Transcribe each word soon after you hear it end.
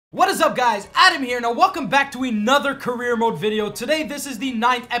What is up, guys? Adam here. Now welcome back to another career mode video. Today this is the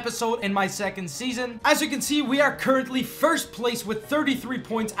 9th episode in my second season. As you can see, we are currently first place with 33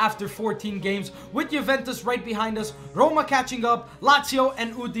 points after 14 games, with Juventus right behind us, Roma catching up, Lazio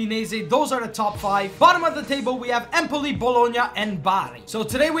and Udinese. Those are the top 5. Bottom of the table we have Empoli, Bologna and Bari. So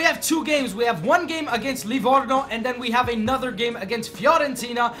today we have 2 games. We have one game against Livorno, and then we have another game against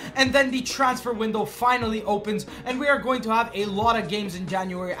Fiorentina, and then the transfer window finally opens, and we are going to have a lot of games in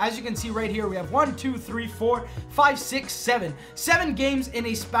January. As you can see right here, we have 1, 2, 3, 4, 5, 6, 7. 7 games in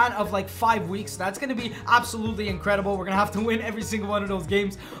a span of like 5 weeks. That's going to be absolutely incredible. We're going to have to win every single one of those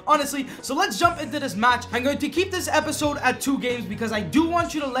games, honestly. So let's jump into this match. I'm going to keep this episode at 2 games because I do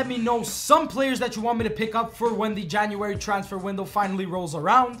want you to let me know some players that you want me to pick up for when the January transfer window finally rolls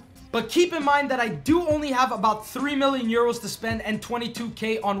around. But keep in mind that I do only have about 3 million euros to spend and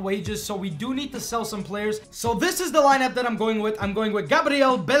 22k on wages, so we do need to sell some players. So this is the lineup that I'm going with. I'm going with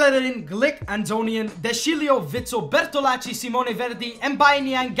Gabriel, Bellerin, Glick, Anzonian, Deschilio, Vizzo, Bertolacci, Simone Verdi,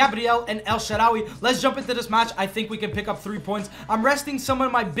 Niang, Gabriel, and El Shaarawy. Let's jump into this match. I think we can pick up 3 points. I'm resting some of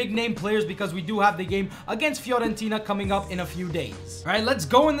my big name players because we do have the game against Fiorentina coming up in a few days. All right, let's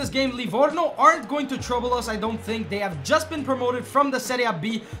go in this game. Livorno aren't going to trouble us, I don't think. They have just been promoted from the Serie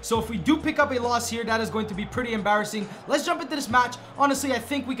B, so if we do pick up a loss here, that is going to be pretty embarrassing. Let's jump into this match. Honestly, I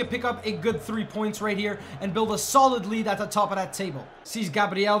think we could pick up a good 3 points right here and build a solid lead at the top of that table. Sees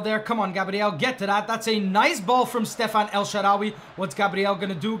Gabriel there. Come on, Gabriel, get to that. That's a nice ball from Stefan El Shaarawy. What's Gabriel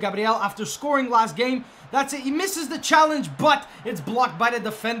gonna do? Gabriel, after scoring last game, that's it. He misses the challenge, but it's blocked by the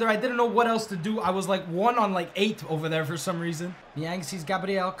defender. I didn't know what else to do. I was like 1 on like 8 over there for some reason. Niang sees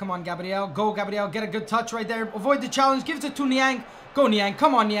Gabriel. Come on, Gabriel. Go, Gabriel. Get a good touch right there. Avoid the challenge. Gives it to Niang. Go, Niang.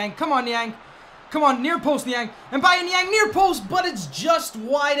 Come on, Niang. Come on, Niang. Come on, near post, Niang. And Niang near post, but it's just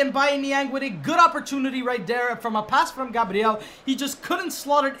wide. And Niang with a good opportunity right there from a pass from Gabriel. He just couldn't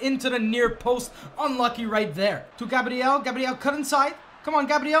slot it into the near post. Unlucky right there. To Gabriel. Gabriel cut inside. Come on,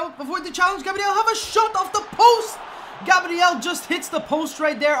 Gabriel. Avoid the challenge. Gabriel, have a shot off the post. Gabriel just hits the post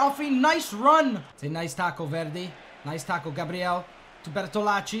right there off a nice run. It's a nice tackle, Verdi. Nice tackle, Gabriel. To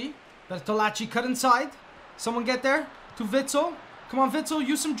Bertolacci. Bertolacci cut inside. Someone get there. To Vizzo. Come on, Vizzo.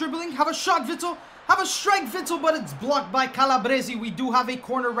 Use some dribbling. Have a shot, Vizzo. Have a strike, Vizzo, but it's blocked by Calabresi. We do have a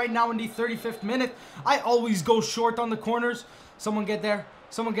corner right now in the 35th minute. I always go short on the corners. Someone get there.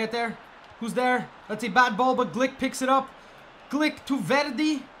 Someone get there. Who's there? That's a bad ball, but Glick picks it up. Glick to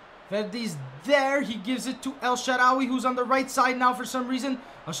Verdi. Verdi's there. He gives it to El Shaarawy, who's on the right side now for some reason.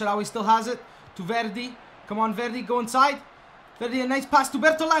 El Shaarawy still has it. To Verdi. Come on, Verdi. Go inside. Verdi, a nice pass to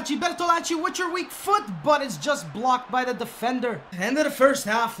Bertolacci. Bertolacci with your weak foot, but it's just blocked by the defender. End of the first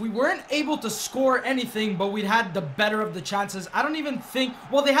half, we weren't able to score anything, but we had the better of the chances. I don't even think...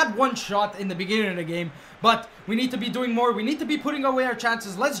 Well, they had 1 shot in the beginning of the game, but we need to be doing more. We need to be putting away our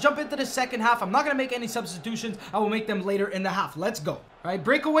chances. Let's jump into the second half. I'm not going to make any substitutions. I will make them later in the half. Let's go. All right,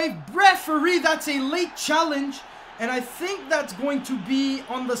 breakaway. Referee, that's a late challenge, and I think that's going to be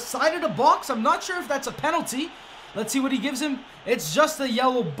on the side of the box. I'm not sure if that's a penalty. Let's see what he gives him. It's just a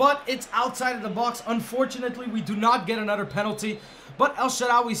yellow, but it's outside of the box. Unfortunately, we do not get another penalty. But El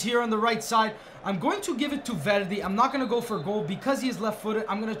Shaarawy's here on the right side. I'm going to give it to Verdi. I'm not going to go for a goal because he is left-footed.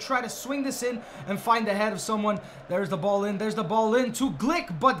 I'm going to try to swing this in and find the head of someone. There's the ball in. There's the ball in to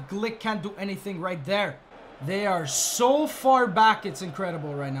Glick, but Glick can't do anything right there. They are so far back. It's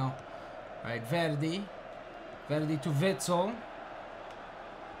incredible right now. All right, Verdi. Verdi to Vizzo.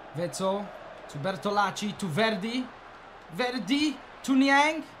 Vizzo. To Bertolacci, to Verdi. Verdi to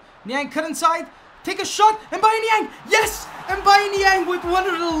Niang. Niang cut inside. Take a shot. And Niang. Yes! And Niang with one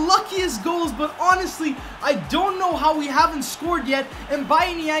of the luckiest goals. But honestly, I don't know how we haven't scored yet. And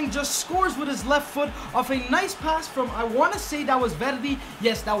Niang just scores with his left foot off a nice pass from, I want to say that was Verdi.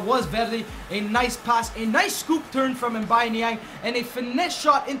 Yes, that was Verdi. A nice pass. A nice scoop turn from Niang. And a finesse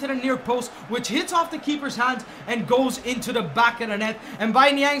shot into the near post, which hits off the keeper's hands and goes into the back of the net. And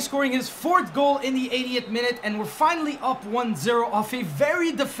Niang scoring his 4th goal in the 80th minute. And we're finally up 1-0 off a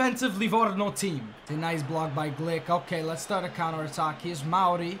very defensive Livorno team. A nice block by Glick. Okay, let's start a counter-attack. Here's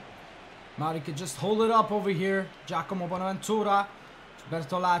Mauri. Mauri could just hold it up over here. Giacomo Bonaventura. To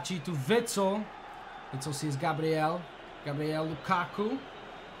Bertolacci. To Vizzo. Vizzo sees Gabriel. Gabriel, Lukaku.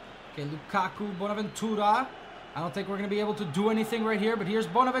 Okay, Lukaku, Bonaventura. I don't think we're going to be able to do anything right here, but here's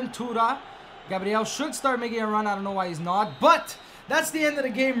Bonaventura. Gabriel should start making a run. I don't know why he's not, but that's the end of the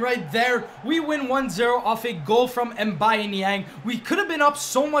game right there. We win 1-0 off a goal from Niang. We could have been up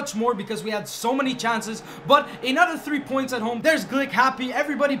so much more because we had so many chances, but another 3 points at home. There's Glick happy.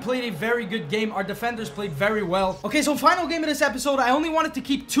 Everybody played a very good game. Our defenders played very well. Okay, so final game of this episode. I only wanted to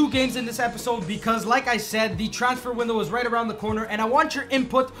keep 2 games in this episode because, like I said, the transfer window is right around the corner, and I want your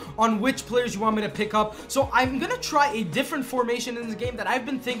input on which players you want me to pick up. So I'm gonna try a different formation in this game that I've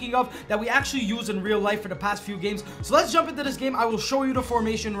been thinking of that we actually use in real life for the past few games. So let's jump into this game. I will show you the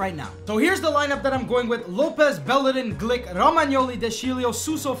formation right now. So here's the lineup that I'm going with: Lopez, Bellerin, Glick, Romagnoli, Deschilio,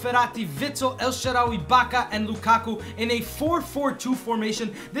 Suso, Ferrati, Witsel, El Shaarawy, Bacca, and Lukaku in a 4-4-2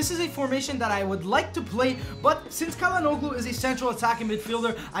 formation. This is a formation that I would like to play, but since Çalhanoğlu is a central attacking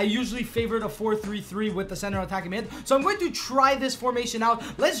midfielder, I usually favor the 4-3-3 with the center attacking mid. So I'm going to try this formation out.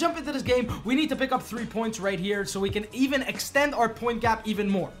 Let's jump into this game. We need to pick up 3 points right here so we can even extend our point gap even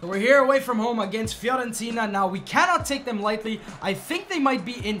more. So we're here away from home against Fiorentina. Now, we cannot take them lightly. I think they might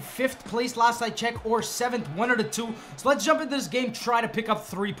be in 5th place last I checked, or 7th, one of the two. So let's jump into this game, try to pick up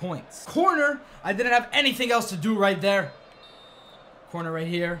 3 points. Corner, I didn't have anything else to do right there. Corner right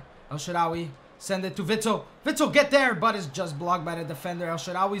here. El Shaarawy, send it to Witsel. Witsel, get there, but it's just blocked by the defender. El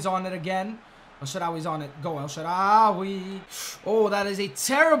Shaarawy's on it again. El Shaarawy's on it. Go, El Shaarawy. Oh, that is a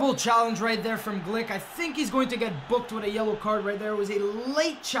terrible challenge right there from Glick. I think he's going to get booked with a yellow card right there. It was a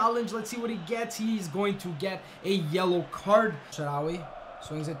late challenge. Let's see what he gets. He's going to get a yellow card. Shaarawy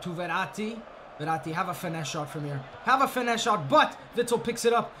swings it to Verratti. Verratti, have a finesse shot from here. Have a finesse shot, but Witsel picks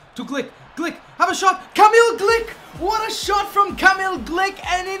it up to Glick. Glick, have a shot. Kamil Glick. What a shot from Kamil Glick.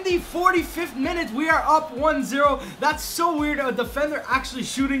 And in the 45th minute, we are up 1-0. That's so weird. A defender actually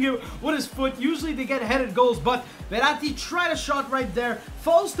shooting it with his foot. Usually they get headed goals, but Verratti tried a shot right there.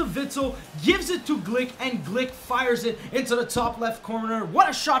 Falls to Witsel, gives it to Glick, and Glick fires it into the top left corner. What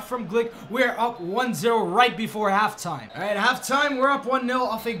a shot from Glick. We're up 1-0 right before halftime. All right, halftime, we're up 1-0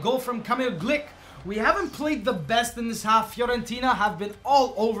 off a goal from Kamil Glick. We haven't played the best in this half. Fiorentina have been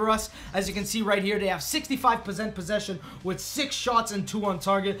all over us. As you can see right here, they have 65% possession with 6 shots and 2 on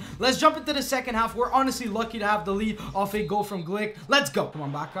target. Let's jump into the second half. We're honestly lucky to have the lead off a goal from Glick. Let's go. Come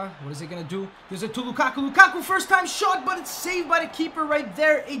on, Bacca. What is he going to do? Gives it to Lukaku. Lukaku, first time shot, but it's saved by the keeper right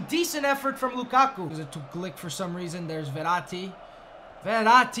there. A decent effort from Lukaku. Gives it to Glick for some reason. There's Verratti.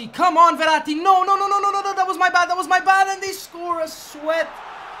 Verratti. Come on, Verratti. No. That was my bad. That was my bad. And they score a sweat.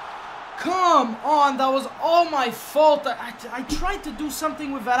 Come on, that was all my fault. I tried to do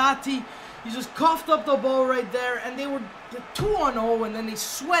something with Verratti. He just coughed up the ball right there, and they were 2-0, and then they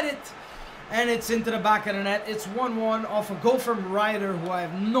sweat it, and it's into the back of the net. It's 1-1 off a goal from Ryder, who I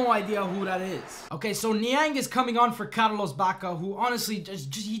have no idea who that is. Okay, so Niang is coming on for Carlos Bacca, who honestly,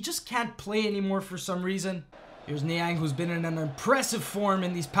 he just can't play anymore for some reason. Here's Niang, who's been in an impressive form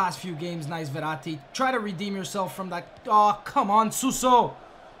in these past few games. Nice, Verratti. Try to redeem yourself from that. Oh, come on, Suso.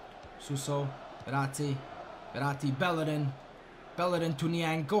 Suso, Verratti, Bellerin to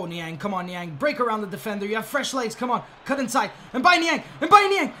Niang. Go, Niang. Come on, Niang. Break around the defender. You have fresh legs. Come on. Cut inside. And by Niang.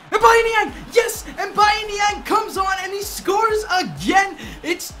 Yes! And by Niang comes on and he scores again.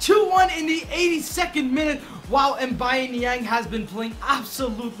 It's 2-1 in the 82nd minute. Wow, Mbaye Niang has been playing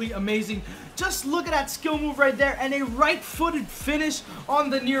absolutely amazing. Just look at that skill move right there, and a right-footed finish on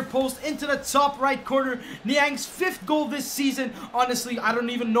the near post into the top right corner. Niang's 5th goal this season. Honestly, I don't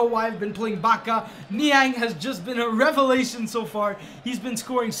even know why I've been playing Bacca. Niang has just been a revelation so far. He's been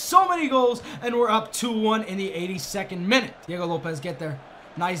scoring so many goals, and we're up 2-1 in the 82nd minute. Diego Lopez, get there.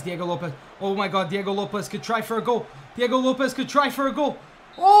 Nice, Diego Lopez. Oh my god, Diego Lopez could try for a goal.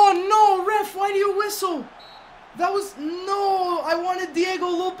 Oh no, ref, why do you whistle? That was, no, I wanted Diego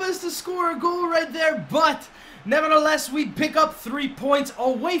Lopez to score a goal right there, but nevertheless, we pick up 3 points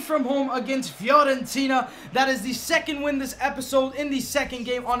away from home against Fiorentina. That is the 2nd win this episode in the 2nd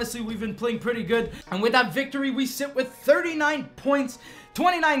game. Honestly, we've been playing pretty good, and with that victory, we sit with 39 points.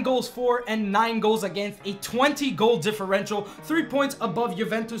 29 goals for and 9 goals against, a 20-goal differential, 3 points above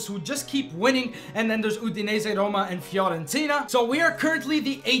Juventus, who just keep winning, and then there's Udinese, Roma, and Fiorentina. So we are currently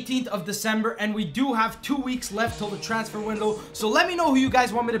the 18th of December, and we do have 2 weeks left till the transfer window. So let me know who you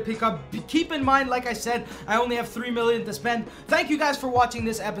guys want me to pick up. Keep in mind, like I said, I only have 3 million to spend. Thank you guys for watching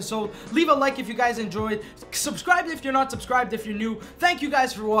this episode. Leave a like if you guys enjoyed. Subscribe if you're not subscribed if you're new. Thank you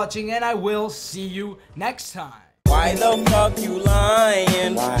guys for watching, and I will see you next time. Why the fuck you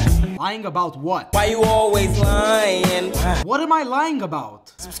lying? Why? Lying about what? Why you always lying? What am I lying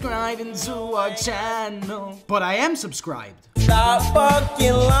about? Subscribing to our channel. But I am subscribed. Stop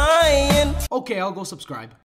fucking lying. Okay, I'll go subscribe.